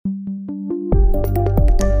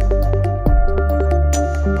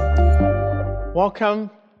Welcome,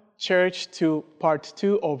 church, to part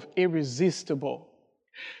 2 of Irresistible.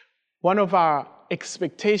 One of our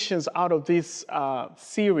expectations out of this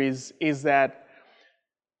series is that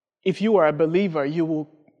if you are a believer, you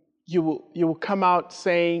will come out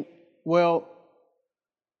saying, well,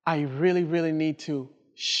 I really need to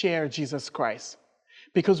share Jesus Christ.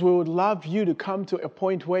 Because we would love you to come to a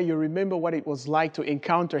point where you remember what it was like to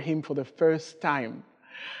encounter Him for the first time.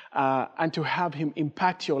 And to have Him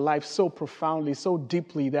impact your life so profoundly, so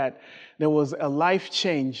deeply that there was a life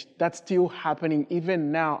change that's still happening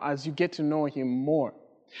even now as you get to know Him more.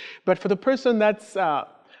 But for the person that's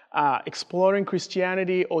exploring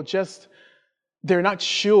Christianity or just they're not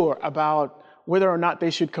sure about whether or not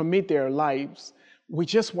they should commit their lives, we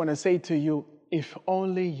just want to say to you, if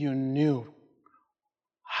only you knew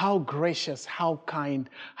how gracious, how kind,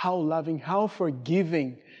 how loving, how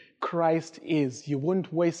forgiving Christ is, you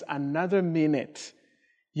wouldn't waste another minute.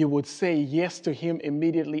 You would say yes to Him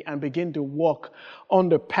immediately and begin to walk on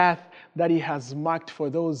the path that He has marked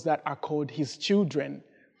for those that are called His children.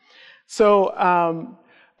 So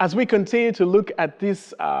as we continue to look at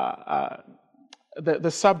this,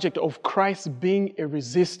 the subject of Christ being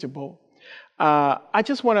irresistible, I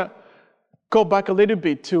just want to go back a little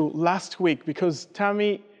bit to last week because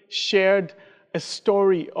Tammy shared a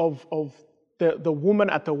story of the woman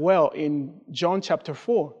at the well in John chapter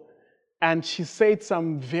 4. And she said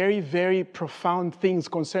some very profound things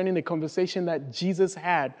concerning the conversation that Jesus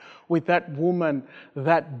had with that woman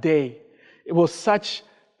that day. It was such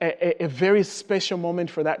a very special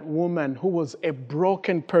moment for that woman who was a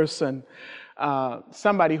broken person,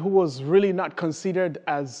 somebody who was really not considered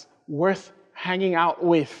as worth hanging out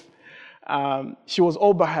with. She was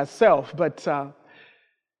all by herself, but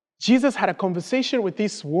Jesus had a conversation with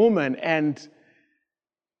this woman, and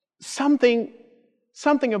something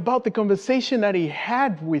about the conversation that He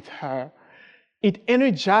had with her, it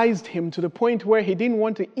energized Him to the point where He didn't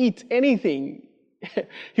want to eat anything.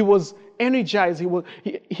 He was energized.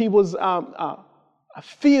 He was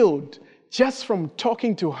filled just from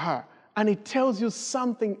talking to her. And it tells you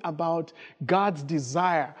something about God's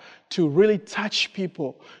desire to really touch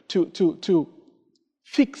people, to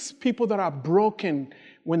fix people that are broken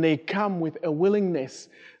when they come with a willingness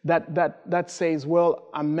that says, well,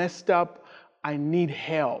 I'm messed up, I need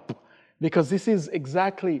help. Because this is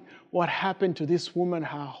exactly what happened to this woman.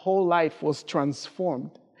 Her whole life was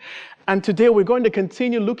transformed. And today we're going to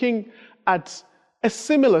continue looking at a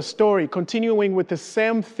similar story, continuing with the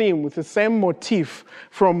same theme, with the same motif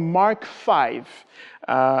from Mark 5.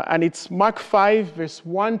 And it's Mark 5, verse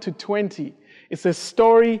 1 to 20. It's a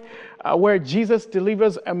story where Jesus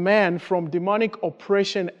delivers a man from demonic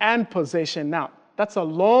oppression and possession. Now, that's a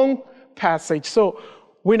long passage, so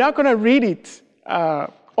we're not going to read it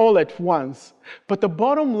all at once. But the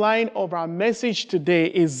bottom line of our message today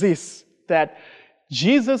is this, that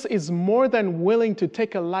Jesus is more than willing to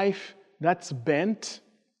take a life that's bent,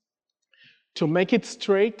 to make it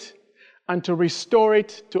straight, and to restore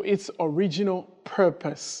it to its original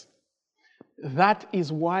purpose. That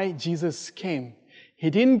is why Jesus came.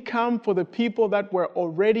 He didn't come for the people that were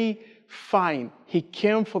already fine. He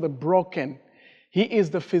came for the broken. He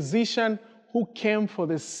is the physician who came for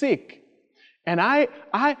the sick. And I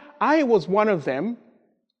was one of them,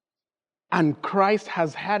 and Christ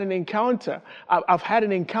has had an encounter. I've had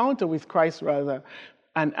an encounter with Christ, rather,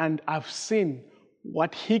 and I've seen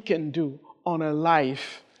what He can do on a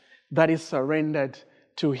life that is surrendered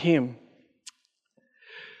to Him.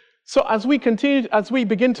 So as we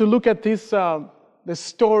begin to look at this, the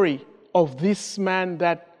story of this man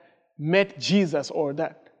that met Jesus, or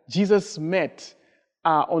that Jesus met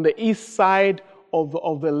on the east side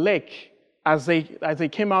of the lake as they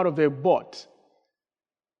came out of their boat,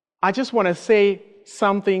 I just want to say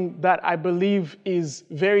something that I believe is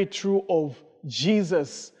very true of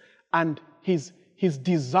Jesus and his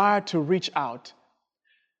desire to reach out.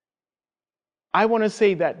 I want to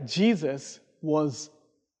say that Jesus was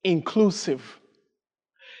inclusive,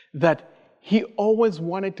 that He always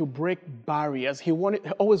wanted to break barriers. He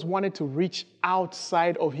always wanted to reach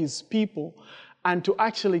outside of His people and to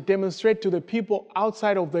actually demonstrate to the people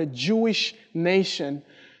outside of the Jewish nation,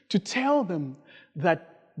 to tell them that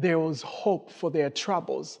there was hope for their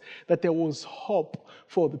troubles, that there was hope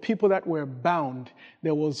for the people that were bound.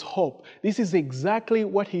 There was hope. This is exactly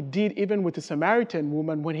what He did even with the Samaritan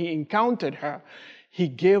woman when He encountered her. He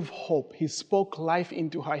gave hope. He spoke life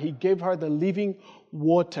into her. He gave her the living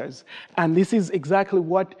waters. And this is exactly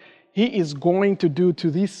what He is going to do to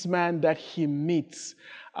this man that He meets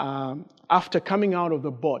after coming out of the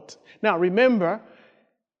boat. Now, remember,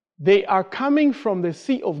 they are coming from the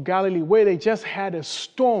Sea of Galilee where they just had a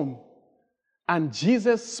storm. And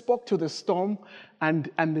Jesus spoke to the storm, and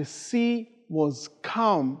the sea was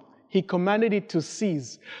calm. He commanded it to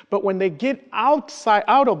cease. But when they get out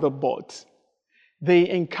of the boat, they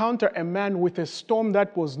encounter a man with a storm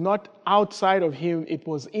that was not outside of him, it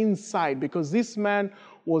was inside, because this man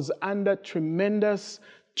was under tremendous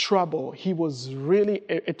trouble. He was really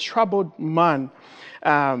a troubled man.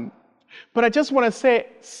 But I just want to say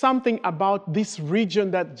something about this region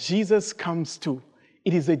that Jesus comes to.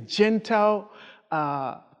 It is a Gentile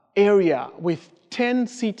area with 10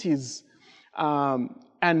 cities.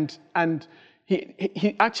 And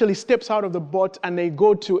he actually steps out of the boat, and they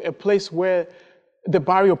go to a place where the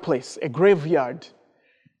burial place, a graveyard.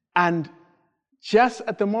 And just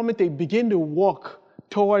at the moment they begin to walk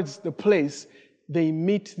towards the place, they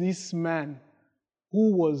meet this man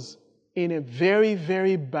who was in a very,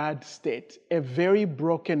 very bad state, a very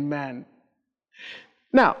broken man.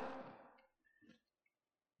 Now,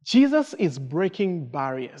 Jesus is breaking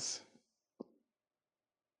barriers.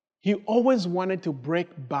 He always wanted to break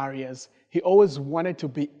barriers. He always wanted to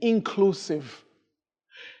be inclusive.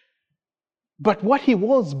 But what he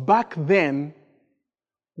was back then,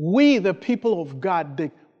 we, the people of God,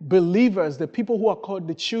 the believers, the people who are called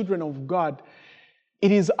the children of God,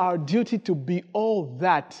 it is our duty to be all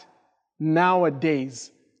that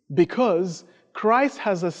nowadays, because Christ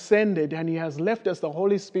has ascended and he has left us the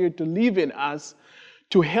Holy Spirit to live in us,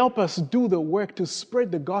 to help us do the work, to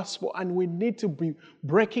spread the gospel. And we need to be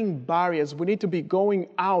breaking barriers. We need to be going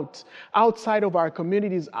outside of our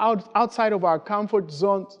communities, outside of our comfort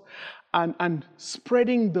zones, and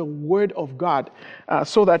spreading the word of God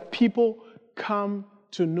so that people come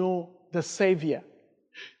to know the Savior.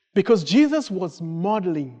 Because Jesus was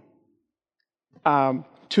modeling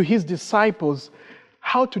to his disciples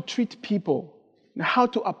how to treat people, how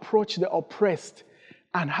to approach the oppressed,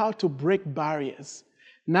 and how to break barriers.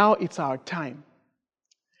 Now it's our time.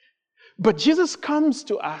 But Jesus comes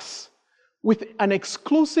to us with an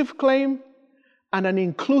exclusive claim and an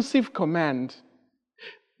inclusive command.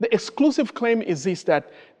 The exclusive claim is this,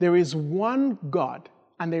 that there is one God,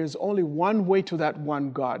 and there is only one way to that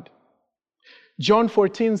one God. John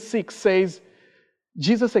 14:6 says,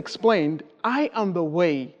 Jesus explained, I am the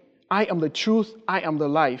way, I am the truth, I am the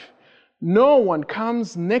life. No one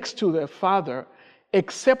comes next to the Father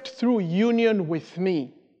except through union with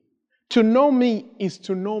me. To know me is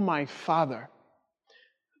to know my Father.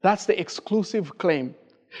 That's the exclusive claim.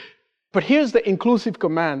 But here's the inclusive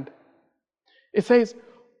command. It says,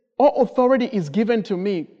 all authority is given to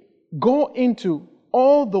me. Go into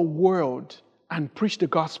all the world and preach the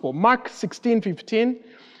gospel. Mark 16:15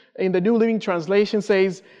 in the New Living Translation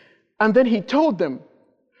says, and then he told them,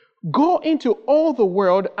 go into all the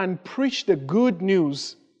world and preach the good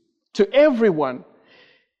news to everyone.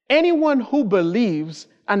 Anyone who believes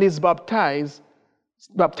and is baptized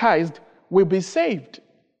will be saved.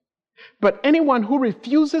 But anyone who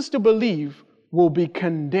refuses to believe will be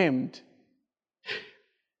condemned.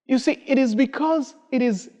 You see, it is because it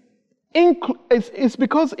is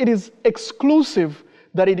exclusive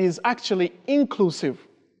that it is actually inclusive.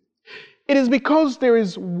 It is because there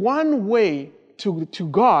is one way to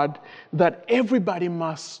God that everybody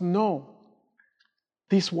must know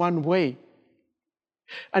this one way.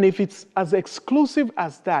 And if it's as exclusive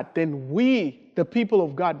as that, then we, the people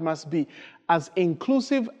of God, must be as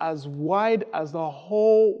inclusive, as wide as the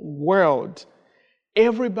whole world.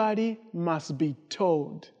 Everybody must be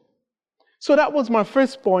told. So that was my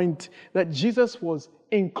first point, that Jesus was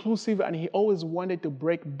inclusive and he always wanted to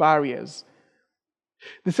break barriers.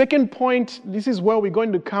 The second point, this is where we're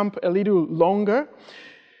going to camp a little longer.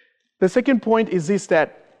 The second point is this,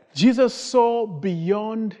 that Jesus saw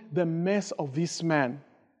beyond the mess of this man.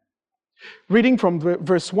 Reading from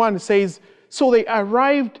verse 1, it says, so they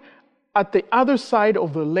arrived at the other side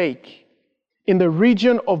of the lake, in the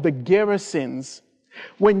region of the Gerasenes.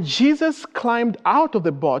 When Jesus climbed out of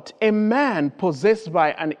the boat, a man possessed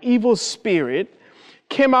by an evil spirit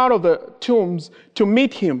came out of the tombs to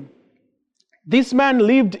meet him. This man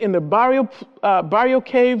lived in the burial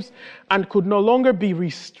caves and could no longer be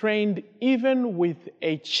restrained even with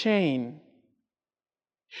a chain.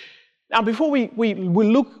 Now, before we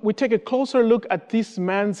take a closer look at this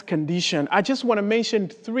man's condition, I just want to mention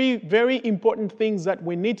three very important things that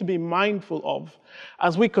we need to be mindful of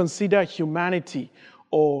as we consider humanity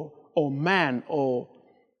or man or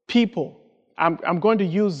people. I'm going to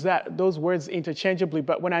use those words interchangeably,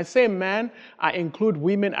 but when I say man, I include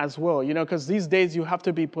women as well, because these days you have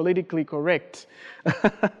to be politically correct,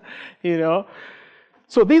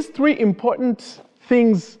 So these three important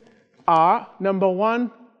things are, number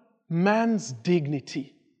one, man's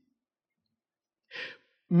dignity.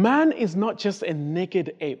 Man is not just a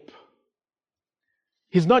naked ape.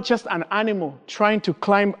 He's not just an animal trying to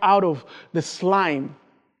climb out of the slime.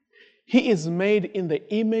 He is made in the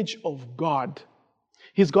image of God.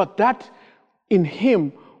 He's got that in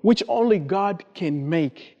him which only God can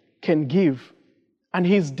make, can give. And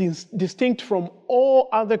he's distinct from all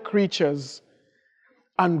other creatures.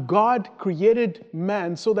 And God created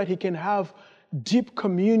man so that he can have deep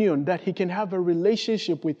communion, that he can have a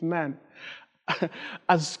relationship with man.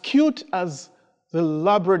 As cute as the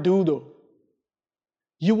Labradoodle,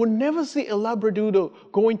 you will never see a Labradoodle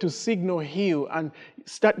going to Signal Hill and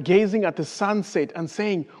start gazing at the sunset and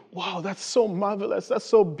saying, wow, that's so marvelous, that's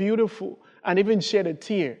so beautiful, and even shed a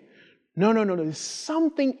tear. No. There's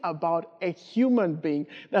something about a human being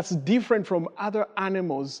that's different from other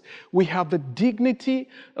animals. We have the dignity,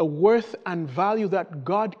 a worth, and value that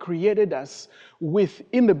God created us with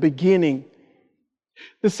in the beginning.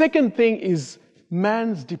 The second thing is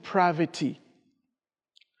man's depravity.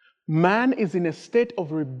 Man is in a state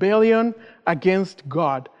of rebellion against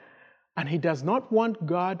God, and he does not want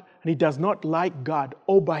God, and he does not like God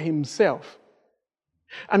all by himself.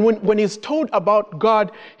 And when he's told about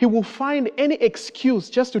God, he will find any excuse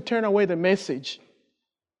just to turn away the message.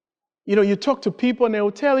 You talk to people and they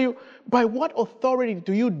will tell you, by what authority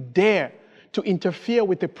do you dare to interfere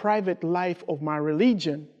with the private life of my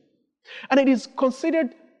religion? And it is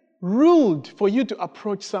considered rude for you to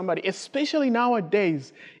approach somebody, especially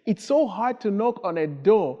nowadays. It's so hard to knock on a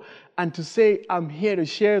door and to say, I'm here to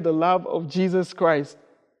share the love of Jesus Christ.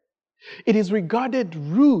 It is regarded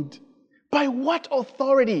rude. By what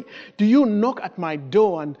authority do you knock at my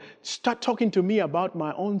door and start talking to me about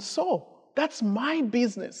my own soul? That's my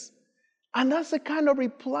business. And that's the kind of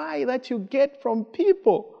reply that you get from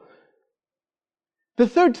people. The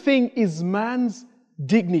third thing is man's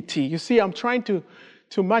dignity. You see, I'm trying to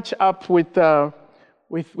match up with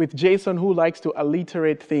Jason, who likes to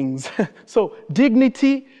alliterate things. So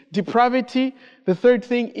dignity, depravity. The third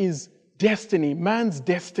thing is destiny, man's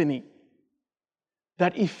destiny.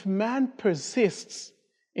 That if man persists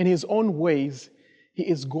in his own ways, he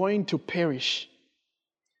is going to perish,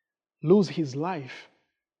 lose his life.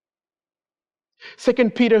 2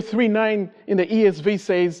 Peter 3:9 in the ESV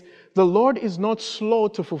says, the Lord is not slow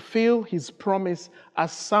to fulfill his promise,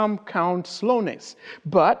 as some count slowness,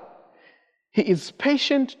 but he is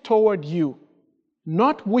patient toward you,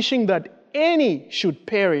 not wishing that any should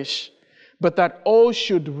perish, but that all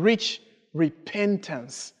should reach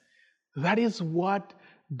repentance. That is what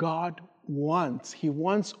God wants. He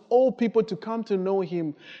wants all people to come to know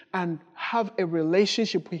him and have a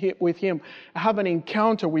relationship with him, have an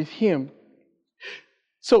encounter with him.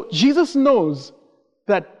 So Jesus knows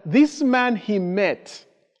that this man he met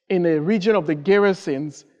in a region of the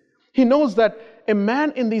Gerasenes, he knows that a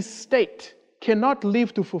man in this state cannot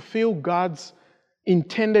live to fulfill God's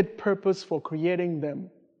intended purpose for creating them.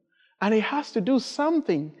 And he has to do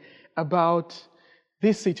something about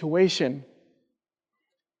this situation.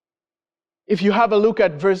 If you have a look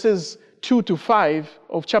at verses 2 to 5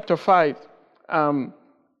 of chapter 5,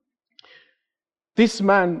 this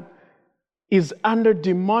man is under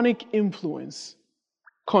demonic influence,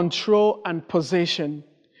 control, and possession.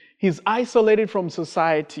 He's isolated from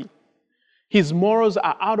society. His morals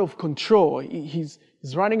are out of control. He's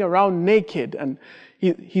running around naked, and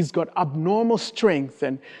he's got abnormal strength,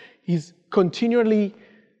 and he's continually,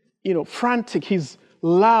 frantic. He's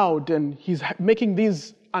loud, and he's making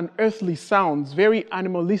these unearthly sounds, very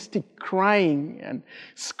animalistic crying and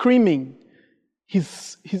screaming.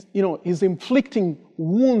 He's inflicting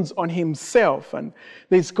wounds on himself, and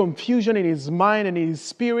there's confusion in his mind and in his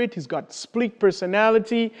spirit. He's got split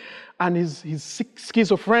personality, and he's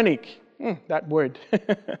schizophrenic. That word.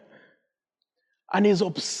 And he's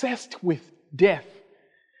obsessed with death.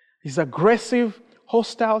 He's aggressive,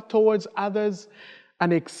 hostile towards others,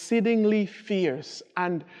 and exceedingly fierce.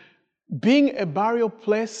 And being a burial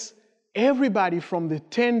place, everybody from the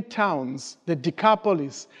 10 towns, the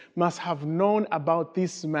Decapolis, must have known about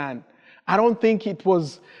this man. I don't think it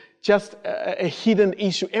was just a hidden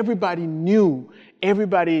issue. Everybody knew.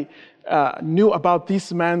 Everybody knew about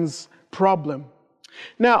this man's problem.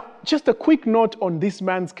 Now, just a quick note on this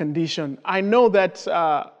man's condition. I know that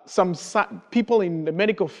some people in the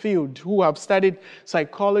medical field who have studied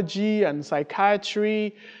psychology and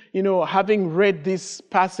psychiatry, having read this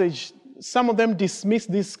passage, some of them dismiss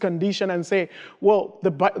this condition and say, well, the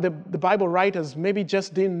Bible writers maybe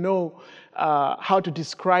just didn't know how to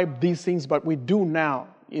describe these things, but we do now.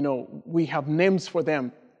 We have names for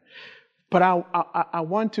them. But I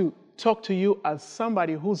want to talk to you as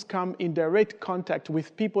somebody who's come in direct contact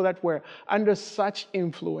with people that were under such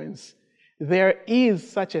influence. There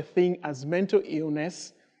is such a thing as mental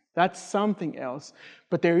illness. That's something else.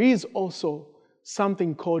 But there is also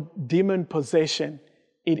something called demon possession.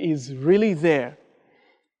 It is really there.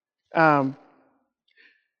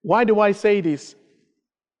 Why do I say this?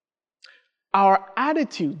 Our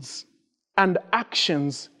attitudes and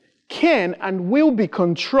actions can and will be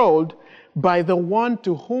controlled by the one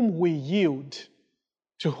to whom we yield,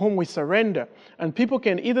 to whom we surrender. And people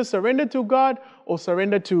can either surrender to God or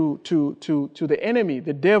surrender to the enemy,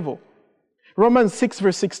 the devil. Romans 6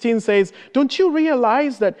 verse 16 says, "Don't you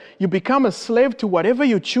realize that you become a slave to whatever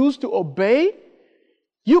you choose to obey?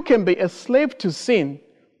 You can be a slave to sin,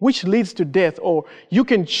 which leads to death, or you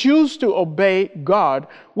can choose to obey God,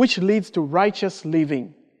 which leads to righteous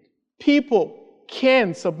living." People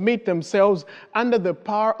can submit themselves under the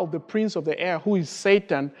power of the prince of the air, who is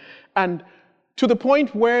Satan, and to the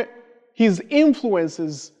point where his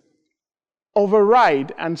influences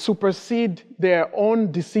override and supersede their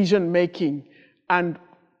own decision-making, and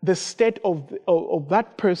the state of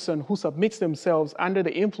that person who submits themselves under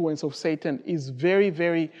the influence of Satan is very,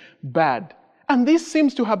 very bad. And this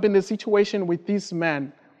seems to have been the situation with this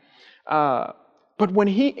man. But when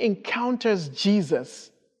he encounters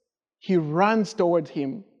Jesus, he runs toward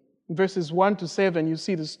him. In verses 1 to 7, you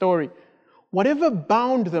see the story. Whatever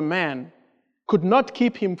bound the man could not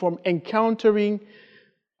keep him from encountering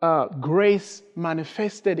grace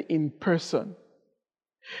manifested in person.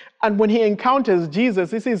 And when he encounters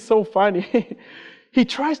Jesus, this is so funny. He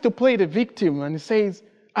tries to play the victim and he says,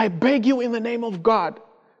 "I beg you in the name of God,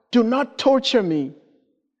 do not torture me."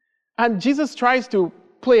 And Jesus tries to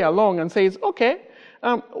play along and says, "Okay,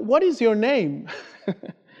 what is your name?"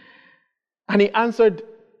 And he answered,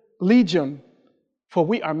 "Legion, for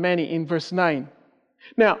we are many," in verse 9.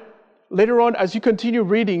 Now, later on, as you continue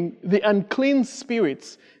reading, the unclean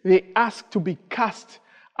spirits, they ask to be cast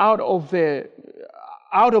out of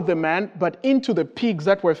the man, but into the pigs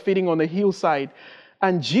that were feeding on the hillside.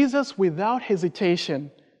 And Jesus, without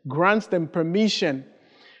hesitation, grants them permission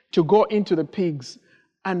to go into the pigs.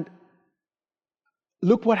 And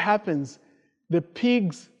look what happens. The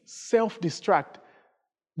pigs self-destruct.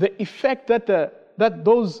 The effect that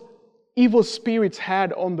those evil spirits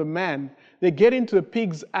had on the man, they get into the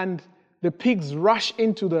pigs and the pigs rush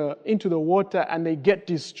into the water and they get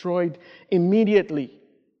destroyed immediately.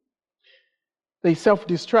 They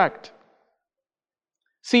self-destruct.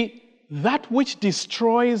 See, that which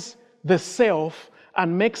destroys the self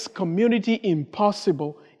and makes community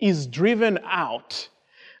impossible is driven out,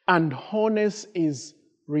 and wholeness is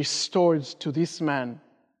restored to this man.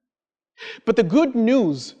 But the good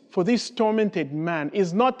news for this tormented man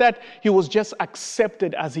is not that he was just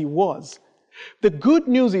accepted as he was. The good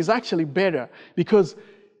news is actually better, because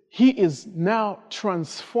he is now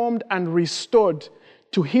transformed and restored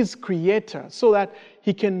to his Creator, so that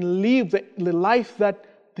he can live the life that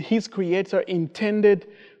his Creator intended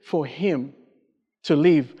for him to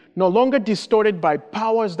live, no longer distorted by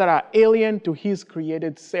powers that are alien to his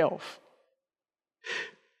created self.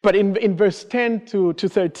 But in verse 10 to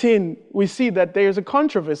 13, we see that there's a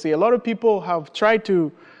controversy. A lot of people have tried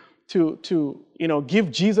to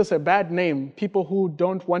give Jesus a bad name. People who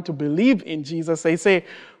don't want to believe in Jesus, they say,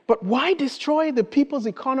 "But why destroy the people's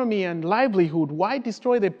economy and livelihood? Why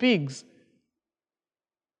destroy the pigs?"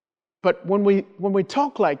 But when we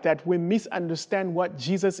talk like that, we misunderstand what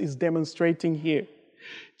Jesus is demonstrating here.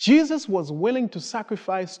 Jesus was willing to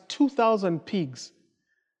sacrifice 2,000 pigs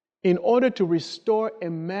in order to restore a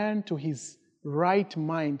man to his right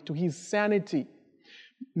mind, to his sanity.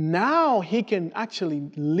 Now he can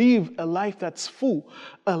actually live a life that's full,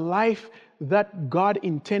 a life that God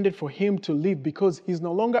intended for him to live, because he's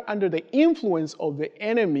no longer under the influence of the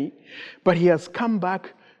enemy, but he has come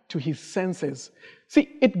back to his senses.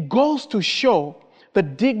 See, it goes to show the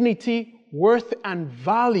dignity, worth, and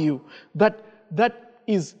value that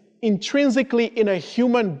is intrinsically in a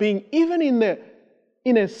human being, even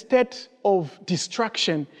in a state of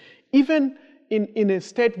distraction, even in a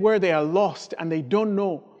state where they are lost and they don't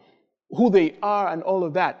know who they are and all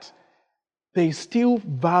of that. They still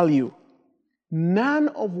value. None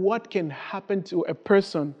of what can happen to a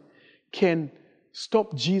person can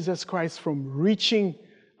stop Jesus Christ from reaching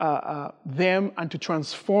them and to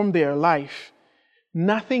transform their life.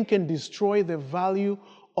 Nothing can destroy the value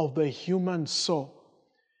of the human soul.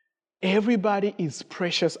 Everybody is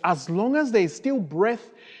precious. As long as there is still breath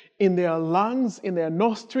in their lungs, in their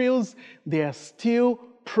nostrils, they are still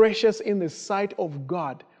precious in the sight of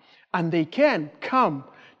God. And they can come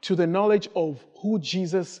to the knowledge of who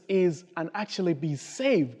Jesus is and actually be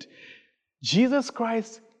saved. Jesus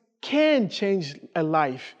Christ can change a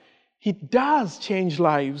life. He does change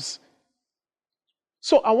lives.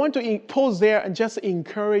 So I want to pause there and just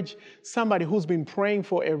encourage somebody who's been praying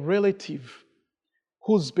for a relative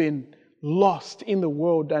who's been lost in the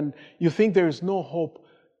world and you think there is no hope.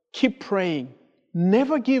 Keep praying.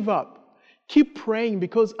 Never give up. Keep praying,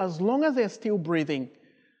 because as long as they're still breathing,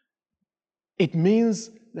 it means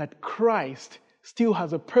that Christ still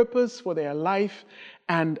has a purpose for their life,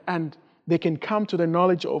 and they can come to the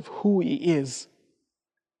knowledge of who He is.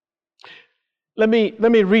 Let me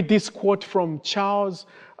read this quote from Charles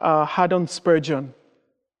Haddon Spurgeon.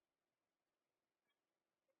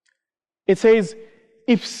 It says,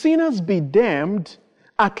 "If sinners be damned,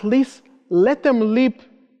 at least let them leap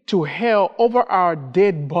to hell over our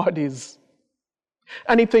dead bodies.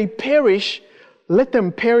 And if they perish, let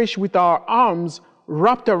them perish with our arms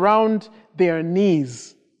wrapped around their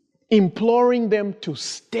knees, imploring them to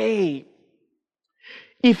stay.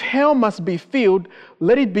 If hell must be filled,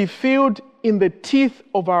 let it be filled in the teeth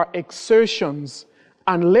of our exertions,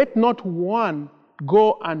 and let not one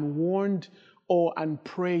go unwarned or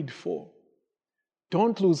unprayed for."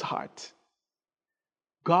 Don't lose heart.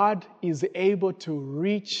 God is able to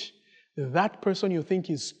reach that person you think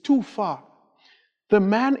is too far. The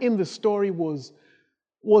man in the story was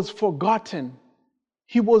forgotten.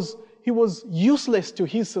 He was useless to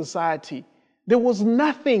his society. There was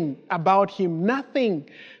nothing about him, nothing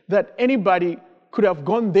that anybody could have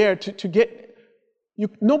gone there to get.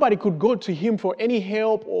 Nobody could go to him for any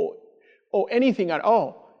help or anything at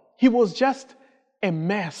all. He was just a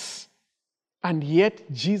mess. And yet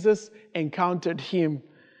Jesus encountered him.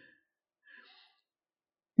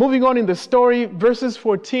 Moving on in the story, verses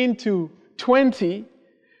 14 to 20,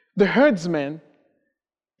 the herdsmen,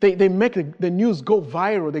 they make the news go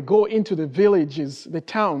viral. They go into the villages, the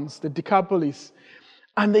towns, the Decapolis,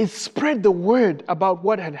 and they spread the word about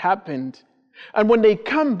what had happened. And when they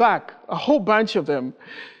come back, a whole bunch of them,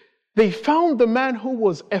 they found the man who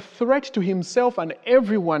was a threat to himself and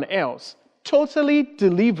everyone else, totally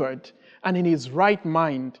delivered and in his right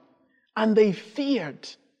mind. And they feared.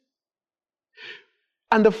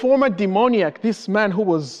 And the former demoniac, this man who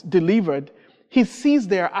was delivered, he sees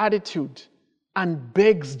their attitude and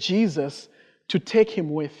begs Jesus to take him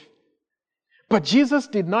with. But Jesus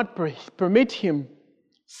did not permit him,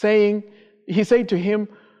 he said to him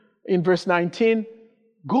in verse 19,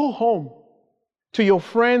 "Go home to your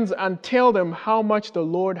friends and tell them how much the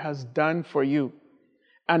Lord has done for you,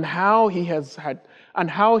 and how he's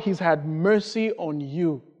had mercy on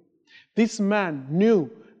you." This man knew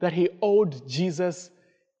that he owed Jesus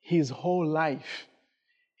his whole life.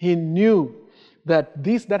 He knew that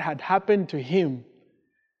this that had happened to him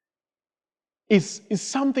is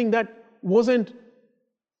something that wasn't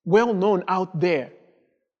well known out there.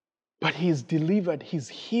 But he's delivered, he's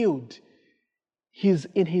healed, he's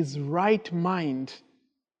in his right mind.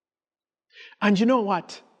 And you know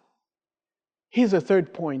what? Here's a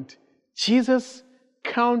third point. Jesus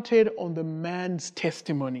counted on the man's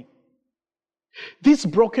testimony. This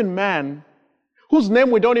broken man, whose name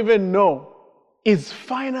we don't even know, is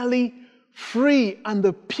finally free, and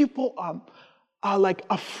the people are like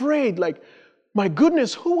afraid, like, my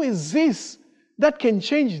goodness, who is this that can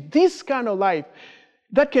change this kind of life,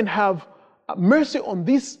 that can have mercy on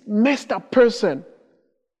this messed up person?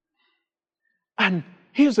 And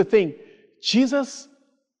here's the thing, Jesus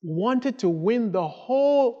wanted to win the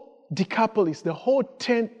whole Decapolis, the whole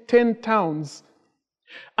 10 towns.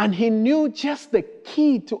 And he knew just the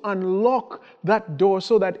key to unlock that door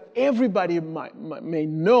so that everybody may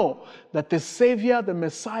know that the Savior, the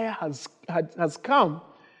Messiah, has come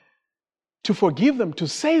to forgive them, to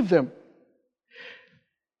save them.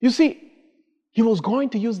 You see, he was going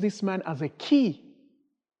to use this man as a key.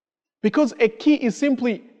 Because a key is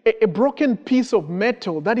simply a broken piece of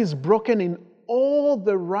metal that is broken in all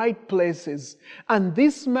the right places. And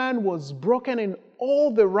this man was broken in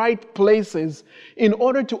all the right places in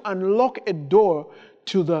order to unlock a door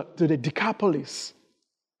to the Decapolis.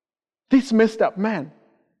 This messed up man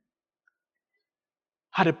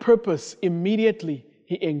had a purpose. Immediately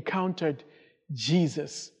he encountered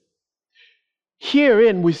Jesus.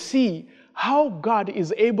 Herein we see how God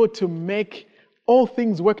is able to make all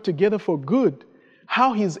things work together for good.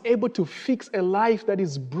 How he's able to fix a life that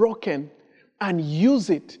is broken and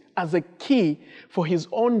use it as a key for his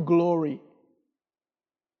own glory.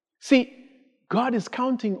 See, God is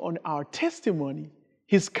counting on our testimony.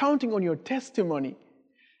 He's counting on your testimony.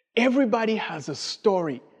 Everybody has a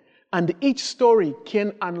story, and each story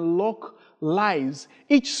can unlock lives.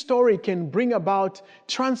 Each story can bring about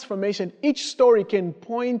transformation. Each story can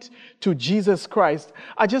point to Jesus Christ.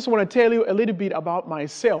 I just want to tell you a little bit about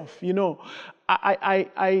myself. You know,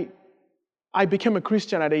 I became a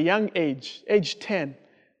Christian at a young age 10,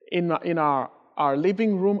 in our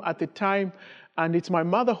living room at the time, and it's my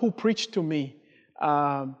mother who preached to me.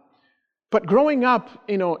 But growing up,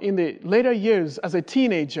 in the later years as a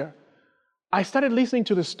teenager, I started listening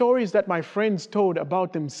to the stories that my friends told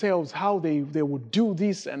about themselves, how they would do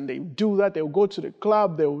this and they would do that. They would go to the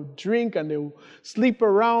club, they would drink, and they would sleep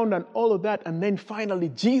around and all of that. And then finally,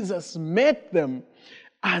 Jesus met them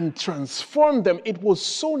and transformed them. It was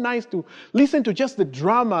so nice to listen to just the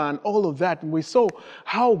drama and all of that. And we saw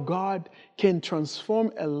how God can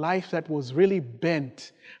transform a life that was really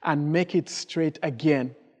bent and make it straight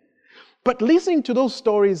again. But listening to those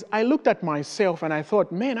stories, I looked at myself and I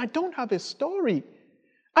thought, man, I don't have a story.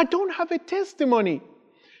 I don't have a testimony.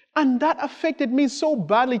 And that affected me so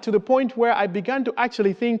badly to the point where I began to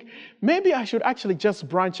actually think, maybe I should actually just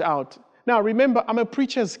branch out. Now, remember, I'm a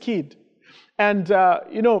preacher's kid. And,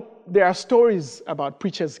 there are stories about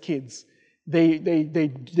preacher's kids. They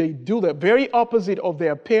do the very opposite of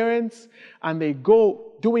their parents, and they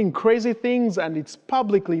go doing crazy things, and it's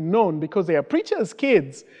publicly known because they are preacher's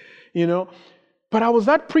kids. But I was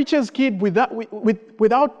that preacher's kid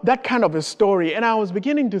without that kind of a story. And I was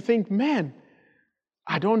beginning to think, man,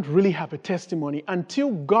 I don't really have a testimony,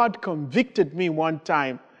 until God convicted me one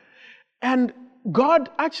time. And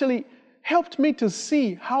God actually helped me to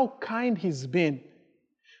see how kind He's been.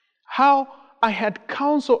 How I had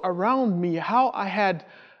counsel around me. How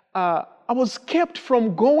I was kept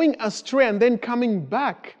from going astray and then coming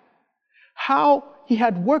back. How He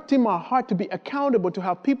had worked in my heart to be accountable, to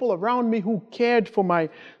have people around me who cared for my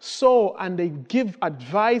soul, and they give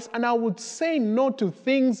advice, and I would say no to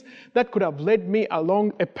things that could have led me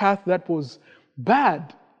along a path that was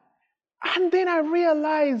bad. And then I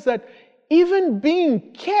realized that even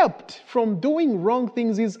being kept from doing wrong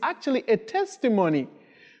things is actually a testimony.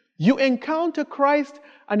 You encounter Christ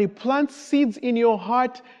and He plants seeds in your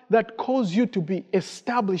heart that cause you to be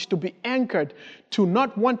established, to be anchored, to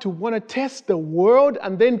not want to test the world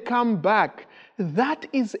and then come back. That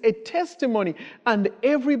is a testimony, and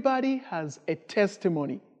everybody has a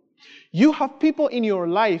testimony. You have people in your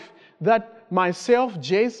life that myself,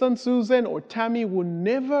 Jason, Susan, or Tammy will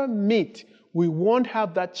never meet. We won't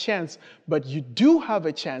have that chance, but you do have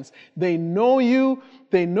a chance. They know you.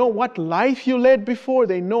 They know what life you led before.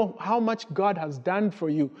 They know how much God has done for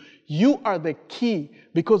you. You are the key,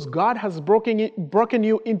 because God has broken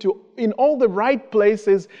you in all the right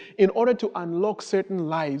places in order to unlock certain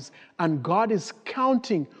lives. And God is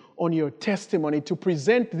counting on your testimony to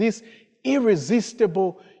present this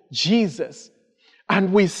irresistible Jesus.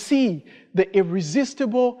 And we see the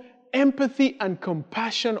irresistible empathy and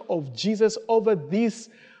compassion of Jesus over this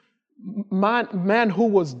man who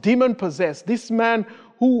was demon-possessed, this man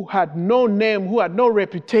who had no name, who had no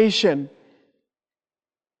reputation.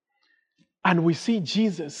 And we see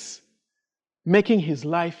Jesus making his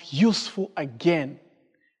life useful again,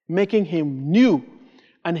 making him new.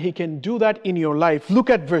 And He can do that in your life.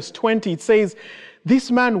 Look at verse 20. It says,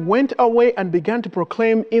 this man went away and began to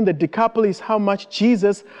proclaim in the Decapolis how much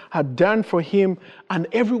Jesus had done for him. And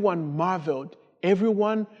everyone marveled.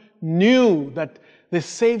 Everyone knew that the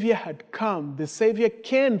Savior had come. The Savior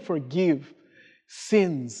can forgive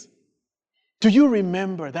sins. Do you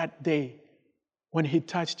remember that day when He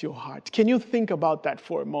touched your heart? Can you think about that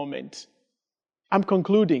for a moment? I'm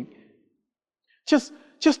concluding. Just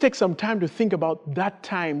take some time to think about that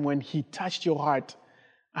time when He touched your heart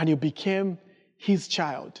and you became His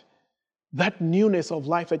child. That newness of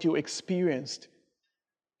life that you experienced.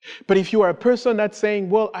 But if you are a person that's saying,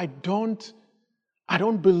 well, I don't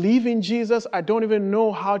believe in Jesus. I don't even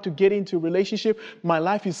know how to get into a relationship. My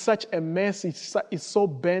life is such a mess. It's so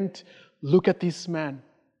bent. Look at this man.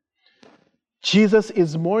 Jesus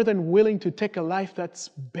is more than willing to take a life that's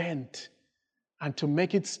bent and to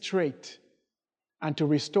make it straight and to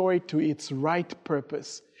restore it to its right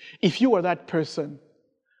purpose. If you are that person,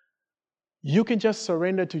 you can just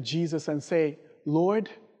surrender to Jesus and say, Lord,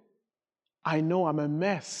 I know I'm a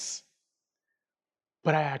mess,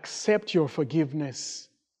 but I accept your forgiveness.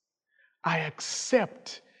 I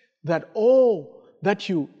accept that all that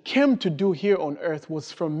you came to do here on earth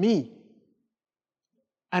was from me.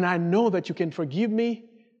 And I know that you can forgive me,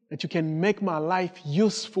 that you can make my life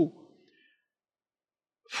useful.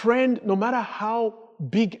 Friend, no matter how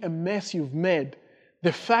big a mess you've made,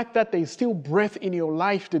 the fact that there is still breath in your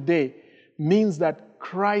life today means that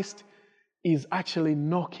Christ is actually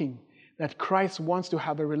knocking, that Christ wants to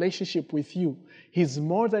have a relationship with you. He's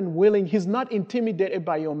more than willing. He's not intimidated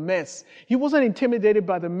by your mess. He wasn't intimidated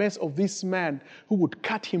by the mess of this man who would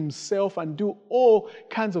cut himself and do all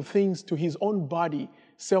kinds of things to his own body,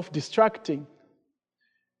 self-destructing.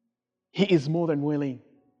 He is more than willing.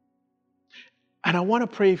 And I want to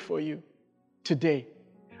pray for you today.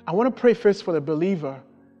 I want to pray first for the believer,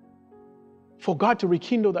 for God to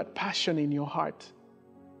rekindle that passion in your heart.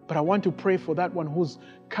 But I want to pray for that one who's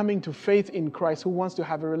coming to faith in Christ, who wants to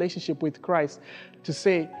have a relationship with Christ, to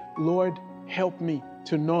say, Lord, help me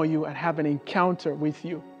to know you and have an encounter with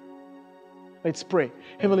you. Let's pray.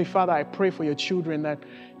 Heavenly Father, I pray for your children that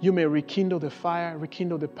you may rekindle the fire,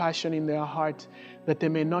 rekindle the passion in their heart, that they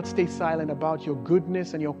may not stay silent about your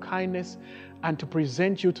goodness and your kindness, and to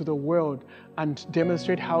present you to the world and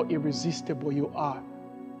demonstrate how irresistible you are.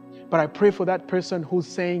 But I pray for that person who's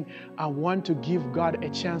saying, I want to give God a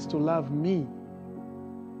chance to love me.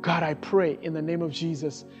 God, I pray in the name of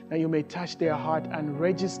Jesus that you may touch their heart and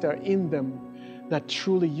register in them that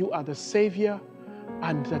truly you are the Savior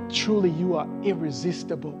and that truly you are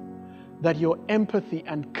irresistible, that your empathy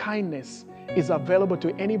and kindness is available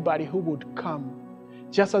to anybody who would come.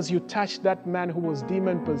 Just as you touched that man who was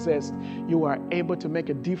demon-possessed, you are able to make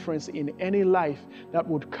a difference in any life that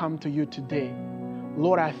would come to you today.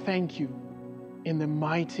 Lord, I thank you in the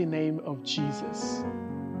mighty name of Jesus.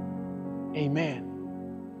 Amen.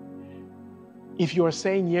 If you are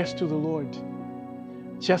saying yes to the Lord,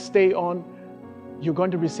 just stay on. You're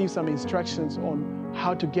going to receive some instructions on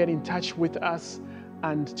how to get in touch with us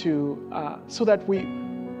and to so that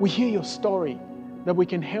we hear your story, that we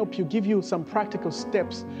can help you, give you some practical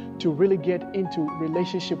steps to really get into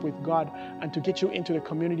relationship with God and to get you into the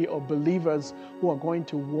community of believers who are going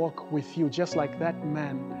to walk with you, just like that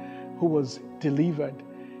man who was delivered.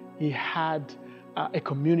 He had a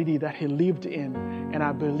community that he lived in, and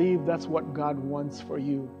I believe that's what God wants for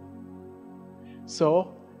you.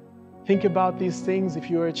 So think about these things. If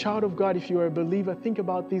you're a child of God, if you're a believer, think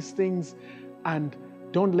about these things and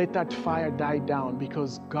don't let that fire die down,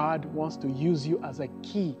 because God wants to use you as a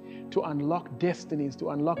key to unlock destinies, to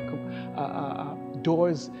unlock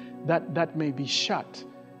doors that may be shut.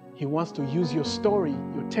 He wants to use your story,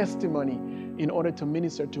 your testimony, in order to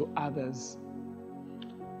minister to others.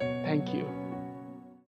 Thank you.